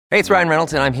Hey, it's Ryan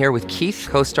Reynolds, and I'm here with Keith,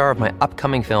 co-star of my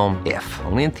upcoming film, If,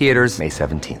 only in theaters May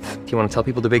 17th. Do you want to tell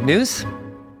people the big news?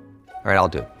 All right, I'll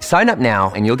do it. Sign up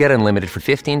now and you'll get unlimited for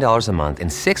 $15 a month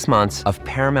and 6 months of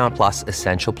Paramount Plus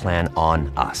Essential Plan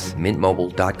on us.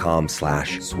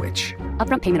 MintMobile.com/switch.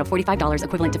 Upfront payment of $45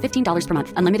 equivalent to $15 per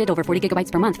month. Unlimited over 40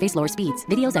 gigabytes per month. Face lower speeds.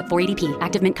 Videos at 480p.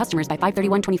 Active Mint customers by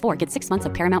 531.24 get 6 months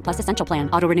of Paramount Plus Essential Plan.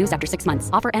 Auto renews after 6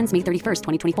 months. Offer ends May 31st,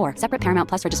 2024. Separate Paramount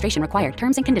Plus registration required.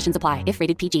 Terms and conditions apply if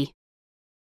rated PG.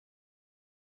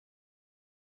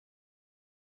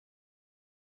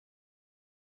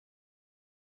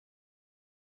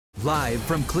 Live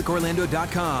from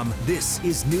clickorlando.com, this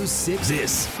is News 6.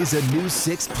 This is a News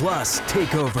 6 Plus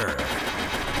takeover.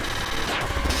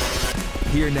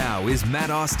 Here now is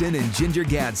Matt Austin and Ginger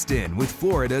Gadsden with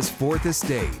Florida's Fourth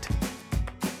Estate.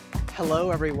 Hello,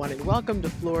 everyone, and welcome to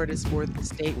Florida's Fourth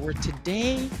Estate, where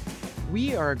today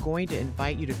we are going to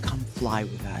invite you to come fly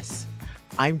with us.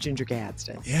 I'm Ginger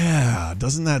Gadsden. Yeah,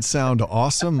 doesn't that sound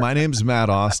awesome? My name's Matt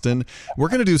Austin. We're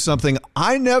going to do something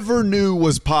I never knew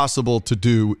was possible to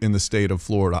do in the state of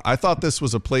Florida. I thought this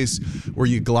was a place where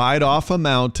you glide off a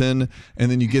mountain and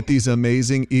then you get these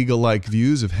amazing eagle-like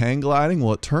views of hang gliding.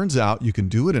 Well, it turns out you can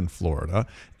do it in Florida.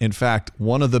 In fact,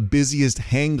 one of the busiest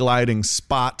hang gliding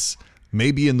spots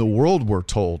maybe in the world, we're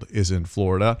told, is in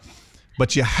Florida.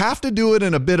 But you have to do it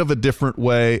in a bit of a different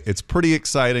way. It's pretty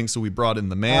exciting. So we brought in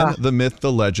the man, the myth,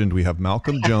 the legend. We have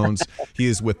Malcolm Jones. He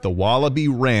is with the Wallaby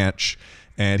Ranch,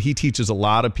 and he teaches a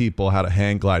lot of people how to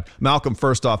hang glide. Malcolm,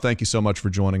 first off, thank you so much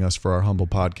for joining us for our humble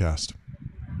podcast.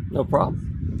 No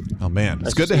problem. Oh, man.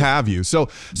 It's good to have you. So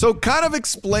kind of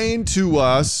explain to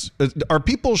us, are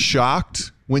people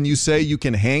shocked when you say you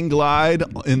can hang glide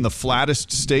in the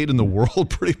flattest state in the world,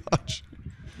 pretty much?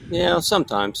 Yeah,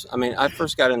 sometimes. I mean, I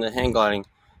first got into hang gliding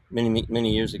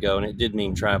many years ago, and it did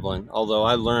mean traveling. Although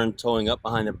I learned towing up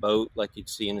behind a boat like you'd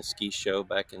see in a ski show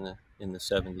back in the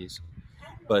 70s.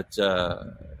 But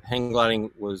hang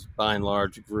gliding was by and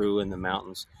large grew in the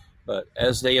mountains. But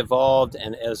as they evolved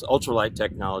and as ultralight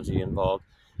technology evolved,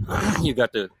 you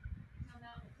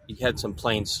had some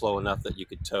planes slow enough that you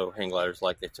could tow hang gliders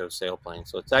like they tow sailplanes.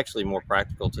 So it's actually more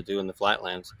practical to do in the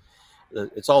flatlands.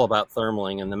 It's all about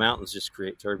thermaling, and the mountains just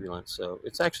create turbulence. So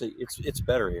it's actually it's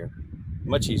better here,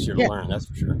 much easier to learn. That's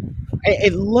for sure.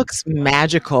 It looks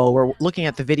magical. We're looking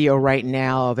at the video right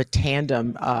now of a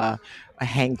tandem, a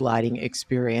hang gliding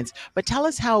experience. But tell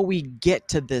us how we get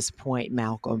to this point,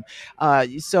 Malcolm.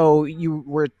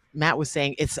 Matt was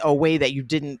saying it's a way that you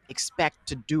didn't expect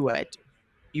to do it.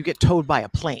 You get towed by a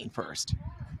plane first.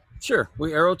 Sure,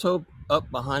 we aero tow up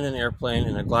behind an airplane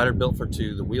in a glider built for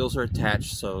two. The wheels are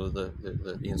attached, so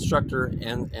the instructor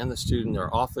and the student are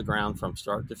off the ground from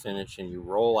start to finish, and you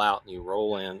roll out and you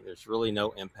roll in. There's really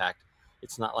no impact.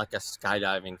 It's not like a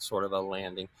skydiving sort of a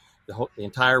landing. The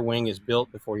entire wing is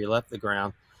built before you left the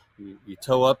ground. You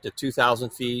tow up to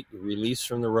 2,000 feet, you release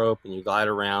from the rope, and you glide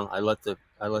around. I let the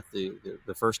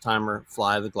first timer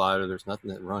fly the glider. There's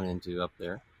nothing to run into up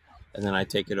there. And then I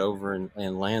take it over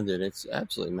and land it. It's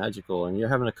absolutely magical. And you're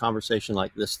having a conversation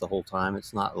like this the whole time.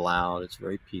 It's not loud. It's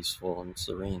very peaceful and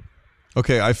serene.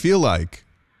 Okay, I feel like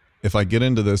if I get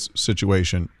into this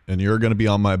situation and you're going to be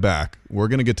on my back, we're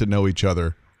going to get to know each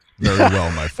other very well,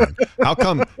 my friend. How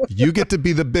come you get to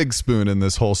be the big spoon in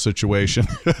this whole situation?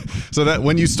 So that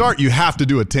when you start, you have to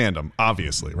do a tandem,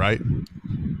 obviously, right?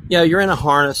 Yeah, you're in a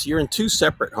harness. You're in two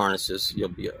separate harnesses. You'll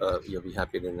be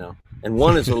happy to know. And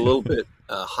one is a little bit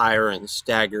higher and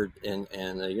staggered, and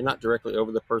you're not directly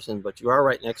over the person, but you are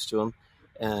right next to them,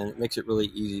 and it makes it really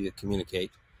easy to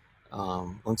communicate.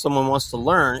 When someone wants to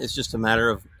learn, it's just a matter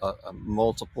of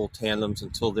multiple tandems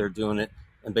until they're doing it,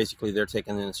 and basically they're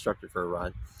taking the instructor for a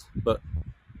ride. But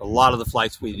a lot of the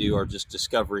flights we do are just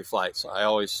discovery flights. I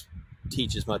always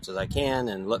teach as much as I can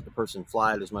and let the person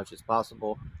fly it as much as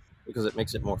possible because it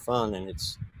makes it more fun and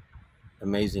it's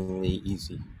amazingly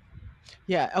easy.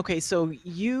 Yeah. Okay. So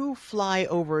you fly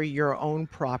over your own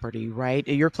property, right?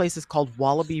 Your place is called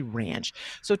Wallaby Ranch.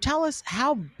 So tell us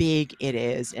how big it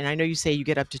is. And I know you say you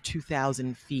get up to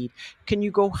 2,000 feet. Can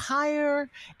you go higher?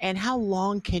 And how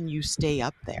long can you stay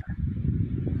up there?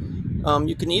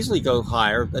 You can easily go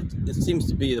higher, but it seems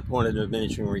to be the point of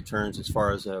diminishing returns as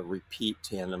far as a repeat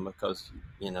tandem because,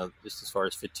 just as far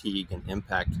as fatigue and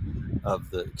impact of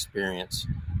the experience,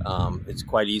 it's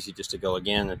quite easy just to go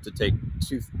again and to take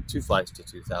two flights to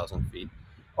 2,000 feet.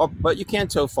 But you can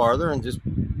tow farther and just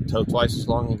tow twice as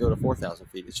long and go to 4,000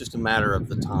 feet. It's just a matter of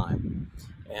the time.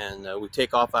 And we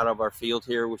take off out of our field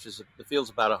here, the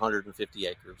field's about 150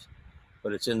 acres,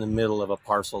 but it's in the middle of a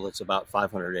parcel that's about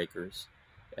 500 acres.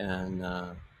 And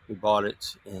we bought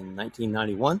it in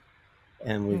 1991,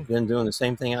 And we've been doing the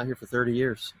same thing out here for 30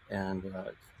 years. And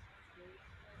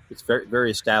it's very,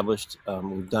 very established.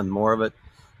 We've done more of it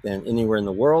than anywhere in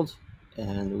the world.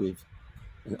 And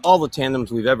in all the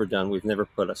tandems we've ever done, we've never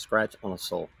put a scratch on a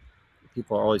sole.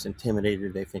 People are always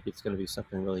intimidated. They think it's going to be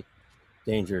something really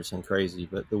dangerous and crazy.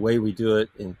 But the way we do it,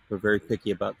 and we're very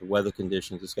picky about the weather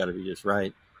conditions, it's got to be just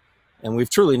right. And we've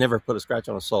truly never put a scratch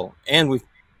on a sole. And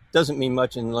doesn't mean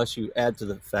much unless you add to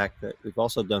the fact that we've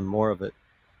also done more of it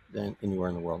than anywhere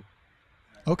in the world.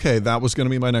 Okay, that was going to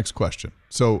be my next question.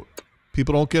 So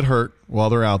people don't get hurt while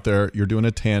they're out there. You're doing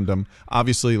a tandem.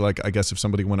 Obviously, like I guess if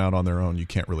somebody went out on their own, you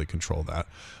can't really control that.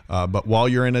 But while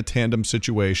you're in a tandem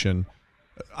situation,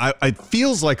 it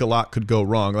feels like a lot could go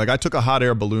wrong. Like I took a hot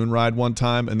air balloon ride one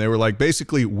time, and they were like,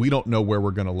 basically, we don't know where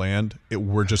we're going to land.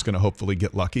 We're just going to hopefully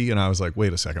get lucky. And I was like,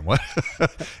 wait a second, what?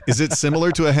 Is it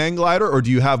similar to a hang glider, or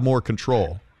do you have more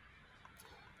control?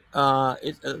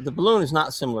 The balloon is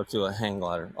not similar to a hang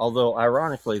glider, although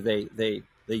ironically they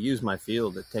use my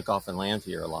field to take off and land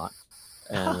here a lot,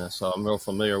 and so I'm real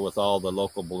familiar with all the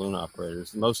local balloon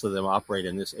operators. Most of them operate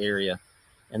in this area,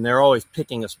 and they're always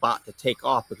picking a spot to take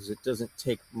off because it doesn't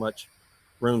take much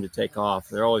room to take off.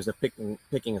 They're always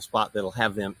picking a spot that'll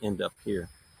have them end up here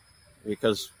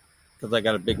because I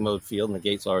got a big mode field and the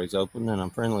gate's always open and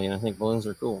I'm friendly and I think balloons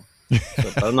are cool.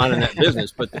 So I'm not in that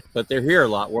business, but they're here a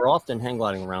lot. We're often hang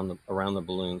gliding around the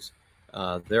balloons.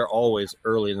 They're always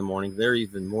early in the morning. They're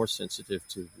even more sensitive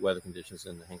to weather conditions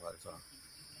than the hang gliders are.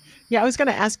 Yeah, I was going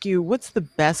to ask you, what's the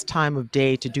best time of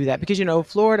day to do that? Because,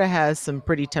 Florida has some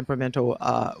pretty temperamental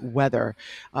weather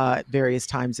various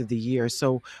times of the year.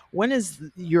 So when is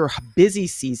your busy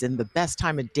season the best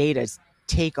time of day to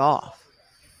take off?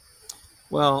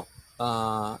 Well,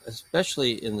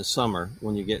 especially in the summer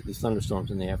when you get these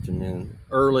thunderstorms in the afternoon,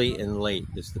 early and late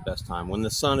is the best time when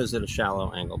the sun is at a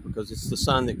shallow angle, because it's the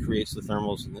sun that creates the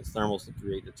thermals and it's thermals that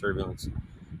create the turbulence.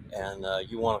 And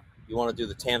you want to do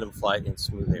the tandem flight in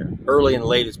smooth air. Early and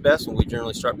late is best, and we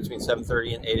generally start between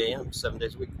 7:30 and 8 a.m. 7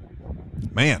 days a week.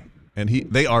 Man, and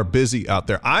they are busy out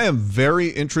there. I am very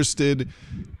interested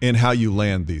in how you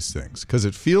land these things because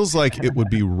it feels like it would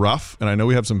be rough. And I know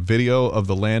we have some video of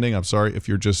the landing. I'm sorry if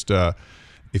you're just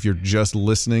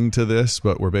listening to this,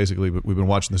 but we've been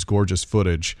watching this gorgeous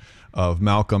footage of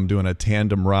Malcolm doing a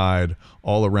tandem ride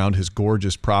all around his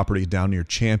gorgeous property down near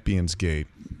Champions Gate.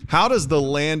 How does the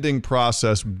landing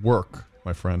process work,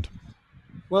 my friend?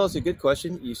 Well, it's a good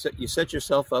question. You set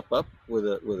yourself up with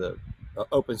a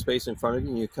open space in front of you,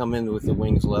 and you come in with the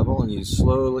wings level, and you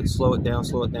slowly slow it down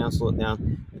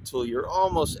until you're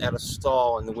almost at a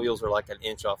stall, and the wheels are like an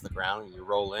inch off the ground, and you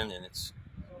roll in, and it's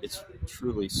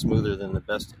truly smoother than the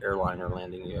best airliner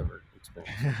landing you ever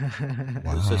experienced.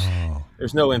 Wow.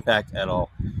 There's no impact at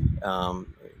all.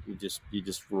 You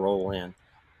just roll in.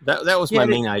 That was my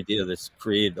main idea that's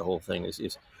created the whole thing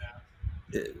is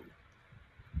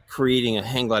creating a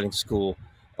hang gliding school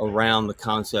around the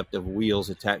concept of wheels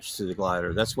attached to the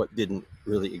glider. That's what didn't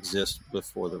really exist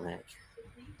before the ranch.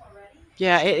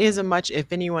 Yeah, it is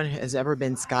if anyone has ever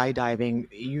been skydiving,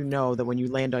 you know that when you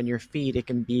land on your feet, it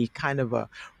can be kind of a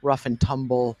rough and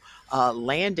tumble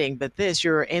landing. But you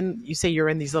say you're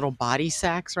in these little body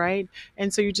sacks, right?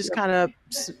 And so you just kind of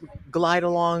glide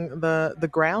along the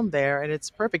ground there, and it's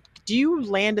perfect. Do you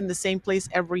land in the same place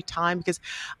every time? Because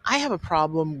I have a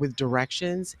problem with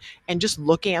directions and just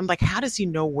looking, I'm like, how does he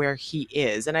know where he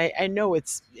is? And I know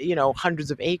it's, hundreds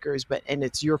of acres, and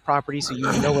it's your property, so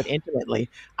you know it intimately.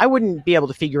 I wouldn't be able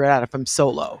to figure it out if I'm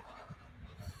solo.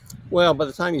 Well, by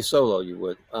the time you solo, you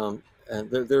would. And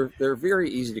they're very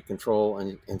easy to control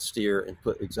and steer and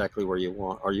put exactly where you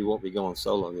want, or you won't be going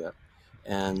solo yet.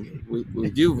 And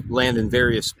we do land in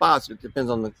various spots. It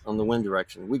depends on the wind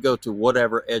direction. We go to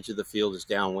whatever edge of the field is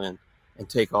downwind and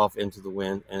take off into the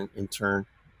wind, and in turn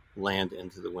land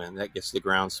into the wind. That gets the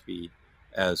ground speed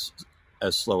as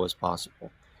slow as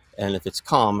possible. And if it's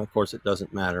calm, of course, it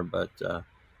doesn't matter. But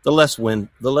the less wind,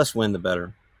 the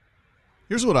better.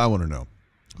 Here's what I want to know.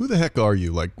 Who the heck are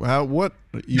you? Like, what?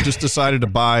 You just decided to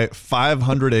buy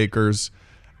 500 acres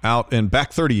out, and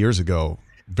back 30 years ago,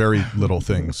 very little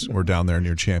things were down there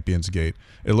near Champions Gate.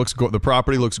 The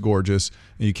property looks gorgeous,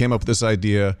 and you came up with this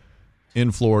idea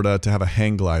in Florida to have a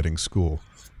hang gliding school.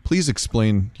 Please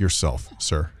explain yourself,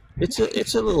 sir. It's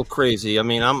a little crazy. I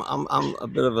mean, I'm a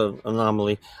bit of an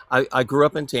anomaly. I grew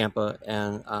up in Tampa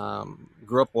and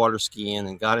grew up water skiing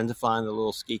and got into flying the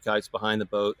little ski kites behind the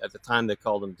boat. At the time, they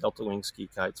called them Delta Wing ski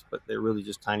kites, but they're really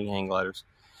just tiny hang gliders.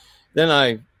 Then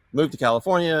I moved to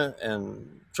California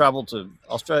and traveled to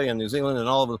Australia and New Zealand and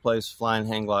all over the place flying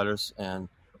hang gliders. And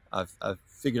I've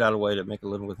figured out a way to make a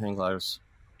living with hang gliders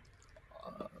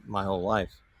my whole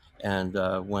life. And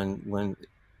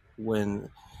when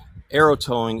arrow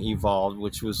towing evolved,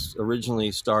 which was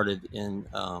originally started in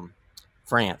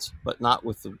France, but not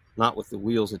with the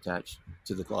wheels attached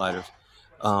to the gliders,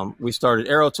 we started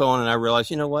arrow towing, and I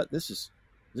realized, you know what, this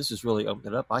is really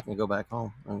opened it up. I can go back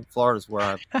home. And Florida's where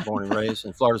I was born and raised,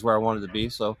 and Florida's where I wanted to be.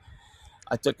 So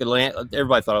I took a land.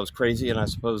 Everybody thought I was crazy, and I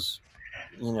suppose,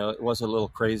 it was a little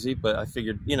crazy, but I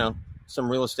figured, some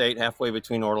real estate halfway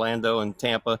between Orlando and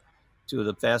Tampa, two of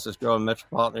the fastest growing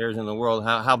metropolitan areas in the world.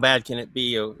 How bad can it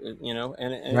be? And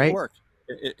Right. it worked.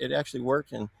 It actually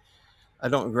worked, and I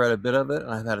don't regret a bit of it.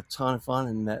 And I've had a ton of fun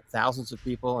and met thousands of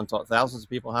people and taught thousands of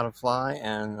people how to fly,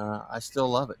 and I still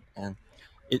love it. And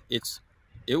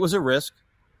it was a risk,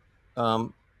 but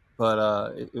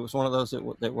it was one of those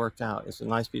that worked out. It's a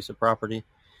nice piece of property,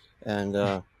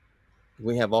 and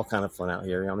we have all kind of fun out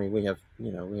here. I mean, we have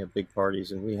big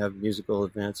parties, and we have musical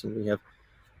events, and we have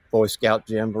Boy Scout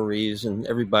jamborees, and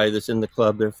everybody that's in the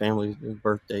club, their families, their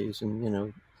birthdays,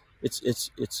 and it's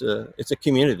a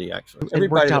community actually. It Everybody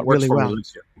worked that out works really for me well.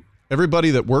 lives here.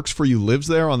 Everybody that works for you lives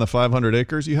there on the 500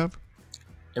 acres you have?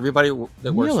 Everybody that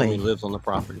works for Really? me lives on the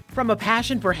property. From a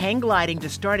passion for hang gliding to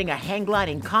starting a hang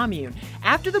gliding commune,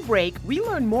 after the break, we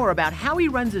learn more about how he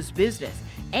runs his business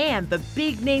and the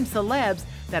big name celebs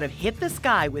that have hit the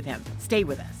sky with him. Stay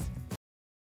with us.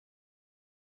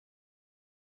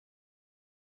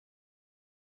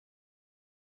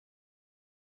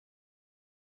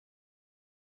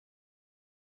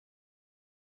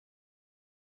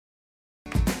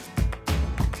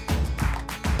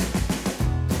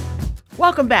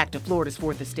 Welcome back to Florida's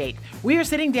Fourth Estate. We are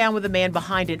sitting down with a man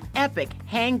behind an epic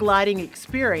hang gliding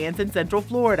experience in Central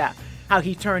Florida. How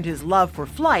he turned his love for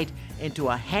flight into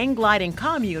a hang gliding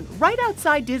commune right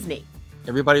outside Disney.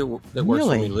 Everybody that works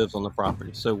for Really? me lives on the property.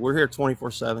 So we're here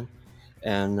 24/7,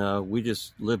 and we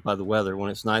just live by the weather. When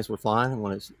it's nice, we're flying, and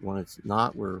when it's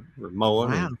not, we're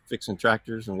mowing Wow. and fixing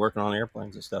tractors and working on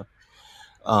airplanes and stuff.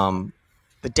 Um,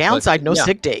 The downside, no yeah.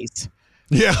 sick days.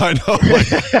 Yeah, I know. Like,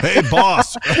 hey,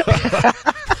 boss.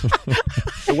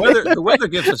 the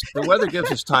weather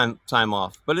gives us time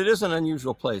off, but it is an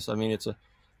unusual place. I mean, it's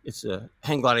a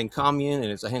hang gliding commune,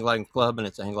 and it's a hang gliding club, and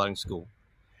it's a hang gliding school.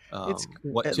 It's-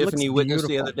 What it Tiffany looks witnessed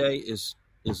the beautiful. other day is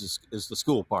the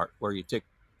school part, where you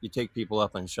take people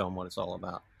up and show them what it's all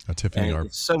about. Tiffany, And our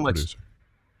it's so much producer.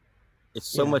 it's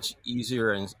so Yeah. much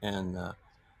easier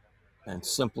and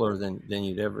simpler than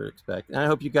you'd ever expect. And I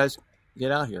hope you guys get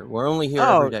out here. We're only here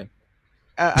Oh, every day.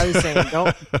 I was saying,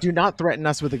 do not threaten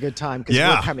us with a good time because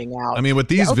Yeah. we're coming out. I mean, with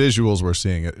these Yeah, visuals we're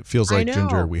seeing, it feels I like,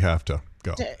 Ginger, know. we have to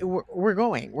go. We're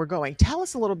going. Tell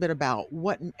us a little bit about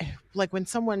like when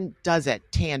someone does it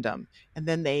tandem and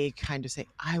then they kind of say,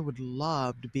 I would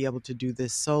love to be able to do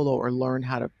this solo or learn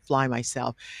how to fly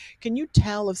myself. Can you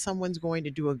tell if someone's going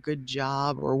to do a good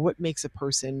job or what makes a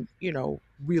person,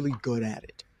 really good at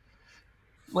it?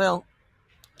 Well,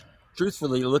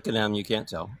 truthfully, looking at them, you can't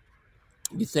tell.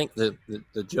 You think the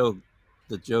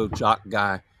Joe Jock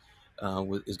guy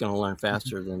is going to learn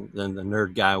faster than the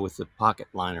nerd guy with the pocket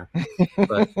liner,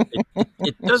 but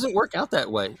it doesn't work out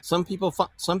that way. Some people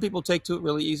take to it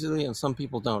really easily, and some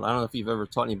people don't. I don't know if you've ever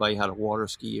taught anybody how to water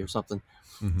ski or something.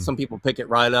 Mhm. Some people pick it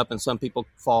right up, and some people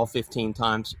fall 15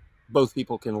 times. Both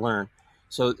people can learn.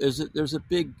 So there's a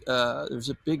big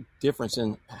difference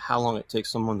in how long it takes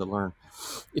someone to learn.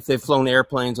 If they've flown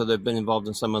airplanes or they've been involved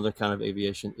in some other kind of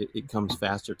aviation, it comes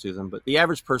faster to them. But the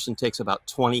average person takes about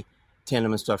 20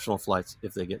 tandem instructional flights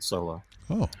if they get solo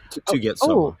Oh, to get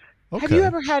solo. okay. Have you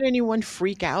ever had anyone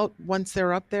freak out once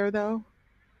they're up there though?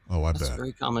 Oh, I That's a bet.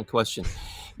 very common question.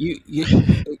 You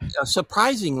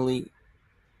surprisingly,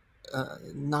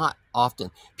 not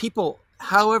often. People,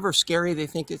 however scary they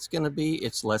think it's going to be,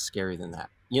 it's less scary than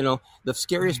that. The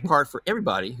scariest part for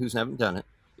everybody who's haven't done it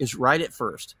is right at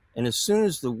first. And as soon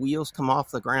as the wheels come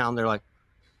off the ground, they're like,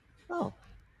 oh,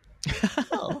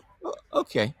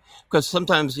 okay. Because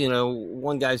sometimes,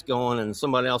 one guy's going and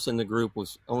somebody else in the group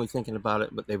was only thinking about it,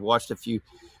 but they've watched a few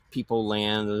people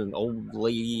land, an old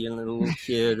lady and a little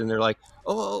kid, and they're like,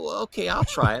 oh, okay, I'll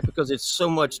try it, because it's so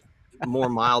much more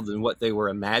mild than what they were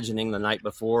imagining the night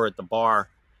before at the bar.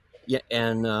 Yeah,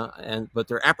 but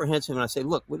they're apprehensive, and I say,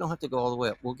 look, we don't have to go all the way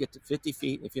up. We'll get to 50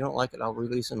 feet, and if you don't like it, I'll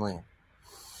release and land.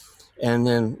 And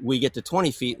then we get to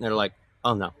 20 feet, and they're like,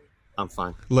 oh no, I'm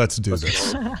fine. Let's do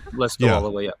this. Let's go Yeah. all the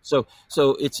way up. So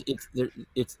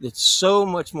it's so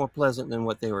much more pleasant than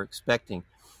what they were expecting.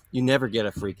 You never get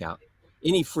a freak out.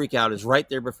 Any freak out is right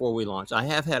there before we launch. I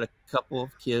have had a couple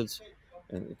of kids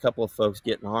and a couple of folks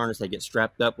get in a harness. They get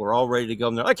strapped up. We're all ready to go.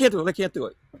 And they're, I can't do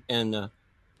it. And I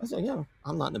say,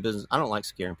 I'm not in the business. I don't like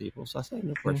scaring people. So I say,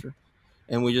 no pressure.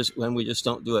 and we just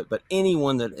don't do it. But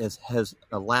anyone that has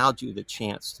allowed you the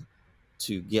chance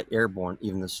to get airborne,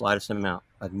 even the slightest amount,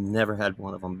 I've never had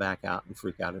one of them back out and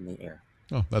freak out in the air.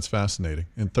 Oh, that's fascinating.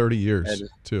 In 30 years,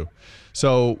 too.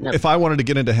 So if I wanted to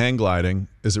get into hang gliding,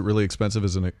 is it really expensive?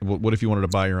 What if you wanted to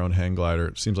buy your own hang glider?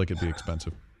 It seems like it'd be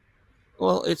expensive.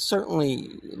 Well, it's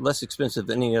certainly less expensive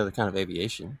than any other kind of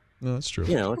aviation. No, that's true.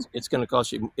 You know, it's going to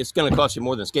cost you. It's going to cost you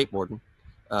more than skateboarding.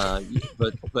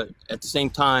 But at the same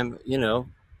time, you know,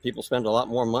 people spend a lot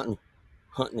more money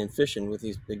hunting and fishing with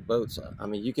these big boats. I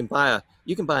mean, you can buy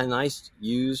a nice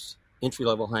used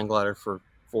entry-level hang glider for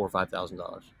 $4,000 or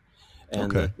 $5,000,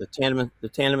 and the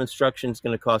tandem instruction is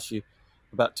going to cost you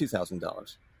about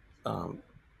 $2,000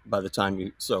 by the time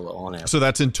you solo on average. So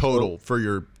that's in total for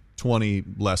your 20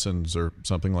 lessons or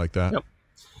something like that.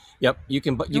 Yep. You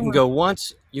can go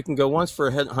once. You can go once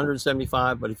for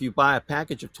 $175, but if you buy a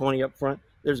package of 20 up front,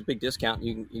 there's a big discount.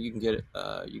 You can get it.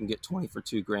 You can get 20 for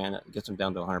 $2,000. It gets them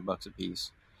down to $100 a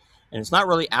piece. And it's not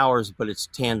really hours, but it's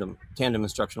tandem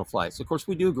instructional flights. Of course,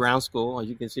 we do ground school. As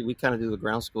you can see, we kind of do the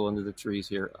ground school under the trees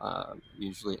here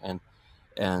usually, and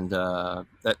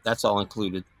that's all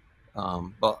included.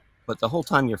 But the whole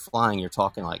time you're flying, you're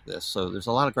talking like this. So there's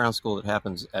a lot of ground school that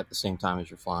happens at the same time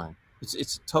as you're flying.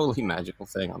 It's a totally magical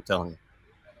thing. I'm telling you.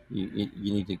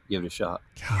 You need to give it a shot.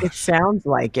 Gosh. It sounds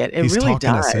like it. It He's really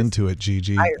talking does. us into it,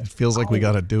 Gigi. It feels like we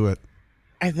got to do it.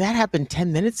 That happened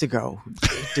 10 minutes ago.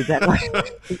 Did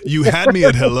that? You had me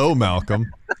at hello,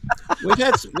 Malcolm. We've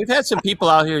had some people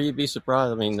out here. You'd be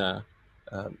surprised. I mean,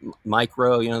 Mike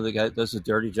Rowe, you know, the guy that does the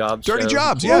Dirty Jobs. Dirty show.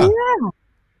 Jobs, yeah.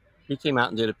 He came out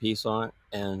and did a piece on it,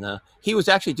 and he was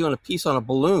actually doing a piece on a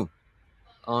balloon,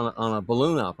 on a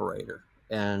balloon operator,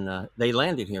 and they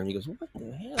landed here, and he goes, "What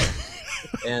the hell?"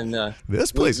 And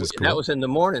this place is cool. That was in the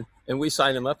morning, and we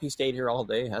signed him up. He stayed here all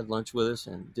day, had lunch with us,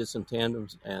 and did some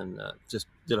tandems, and just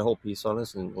did a whole piece on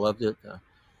us, and loved it.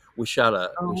 We shot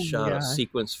a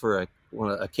sequence for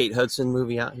a Kate Hudson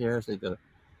movie out here. They did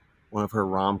one of her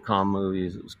rom-com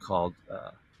movies. It was called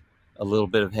A Little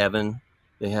Bit of Heaven.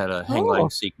 They had a hang gliding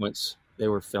sequence. They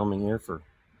were filming here for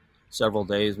several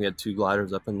days. We had 2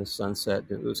 gliders up in the sunset.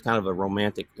 It was kind of a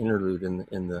romantic interlude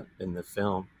in the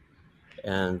film.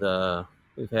 And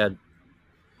we've had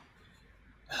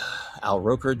Al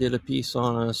Roker did a piece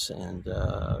on us, and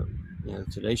you know,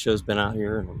 Today Show's been out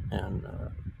here, and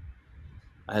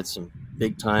I had some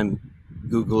big time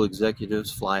Google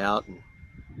executives fly out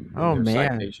and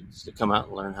citations to come out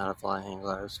and learn how to fly hang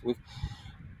gliders.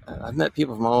 I've met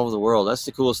people from all over the world. That's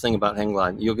the coolest thing about hang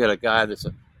gliding. You'll get a guy that's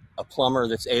a plumber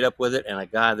that's ate up with it, and a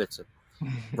guy that's a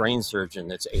brain surgeon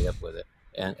that's ate up with it,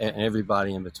 and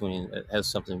everybody in between has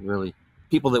something really.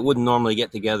 People that wouldn't normally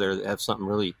get together have something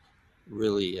really,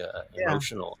 really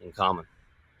emotional in common.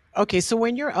 Okay, so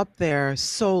when you're up there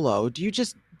solo, do you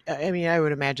just, I mean, I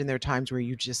would imagine there are times where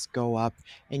you just go up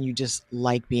and you just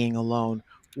like being alone.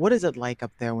 What is it like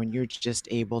up there when you're just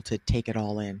able to take it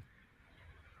all in?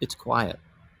 It's quiet.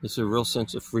 It's a real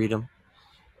sense of freedom,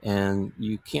 and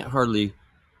you can't hardly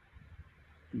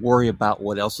worry about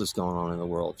what else is going on in the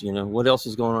world. You know, what else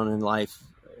is going on in life,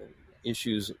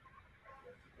 issues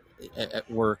at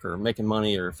work or making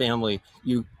money or family.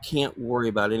 You can't worry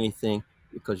about anything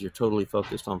because you're totally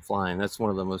focused on flying. That's one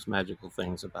of the most magical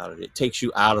things about it. It takes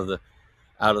you out of the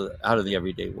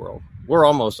everyday world. We're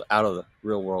almost out of the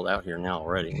real world out here now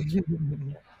already.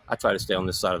 I try to stay on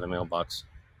this side of the mailbox.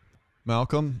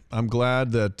 Malcolm, I'm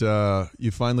glad that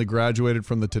you finally graduated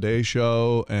from the Today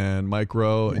Show and Mike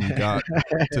Rowe, and you got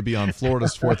to be on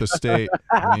Florida's Fourth Estate.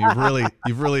 I mean,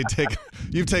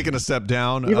 you've taken a step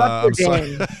down. You've upped your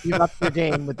game. You've upped your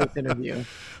game with this interview.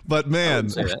 But man,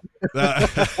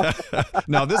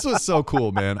 no, this was so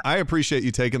cool, man. I appreciate you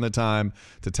taking the time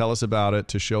to tell us about it,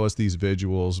 to show us these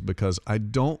visuals, because I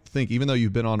don't think, even though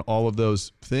you've been on all of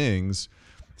those things,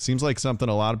 seems like something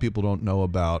a lot of people don't know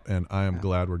about, and I am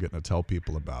glad we're getting to tell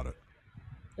people about it.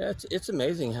 Yeah, it's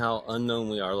amazing how unknown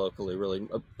we are locally, really.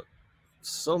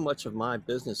 So much of my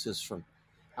business is from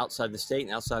outside the state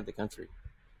and outside the country.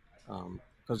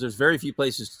 Because there's very few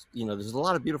places, you know, there's a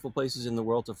lot of beautiful places in the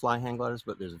world to fly hang gliders,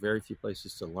 but there's very few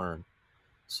places to learn.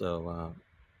 So,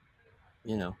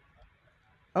 you know.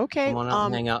 Okay. Come on out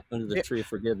and hang out under the tree of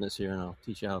forgiveness here, and I'll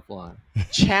teach you how to fly.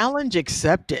 Challenge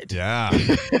accepted. Yeah.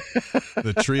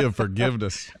 The tree of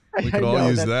forgiveness. We could all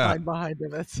use that. Behind it.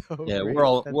 That's so yeah, great.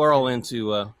 we're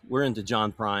into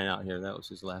John Prine out here. That was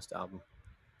his last album.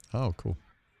 Oh, cool.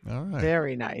 All right.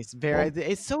 Very nice.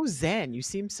 It's so zen. You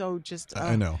seem so just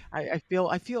I know. I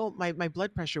feel my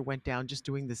blood pressure went down just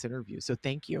doing this interview. So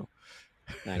thank you.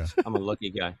 Thanks. Yeah. I'm a lucky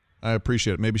guy. I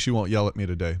appreciate it. Maybe she won't yell at me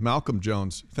today. Malcolm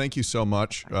Jones, thank you so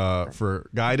much for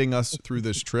guiding us through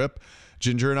this trip.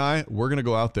 Ginger and I, we're going to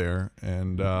go out there,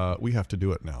 and we have to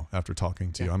do it now after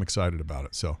talking to you. I'm excited about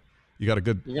it. So you got a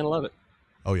good... You're going to love it.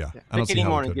 Oh, yeah. I don't see any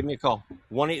morning, give me a call.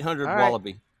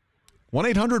 1-800-WALLABY.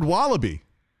 1-800-WALLABY.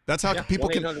 That's how people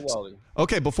can... 1-800-WALLABY.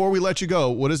 Okay, before we let you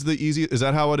go, what is the easy... Is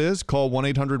that how it is? Call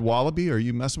 1-800-WALLABY? Are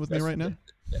you messing with me right now?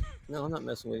 No, I'm not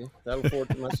messing with you. That'll forward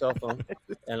to my cell phone,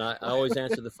 and I always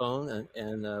answer the phone.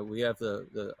 And we have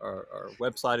our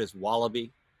website is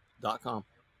wallaby.com.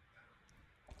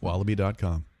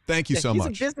 Wallaby.com. Thank you so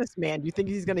much. He's a businessman. Do you think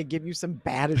he's going to give you some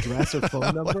bad address or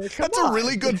phone number? That's a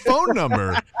really good phone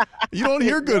number. You don't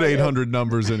hear good 800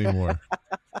 numbers anymore.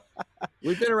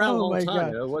 We've been around a long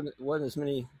time. Wasn't as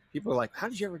many people are like, how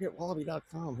did you ever get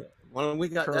wallaby.com? When we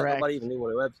got that, nobody even knew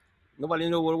what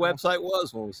a website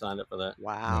was when we signed up for that.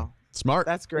 Wow. Yeah. Smart.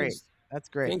 That's great. That's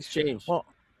great. Things change. Well,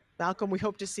 Malcolm, we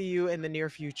hope to see you in the near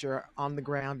future on the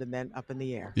ground and then up in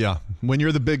the air. Yeah. When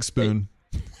you're the big spoon.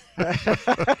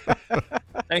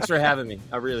 Thanks for having me.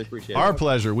 I really appreciate it. Our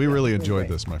pleasure. We really enjoyed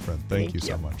this, my friend. Thank you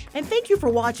so much. And thank you for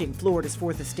watching Florida's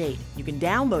Fourth Estate. You can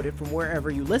download it from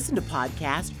wherever you listen to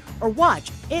podcasts or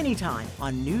watch anytime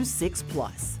on News 6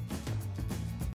 Plus.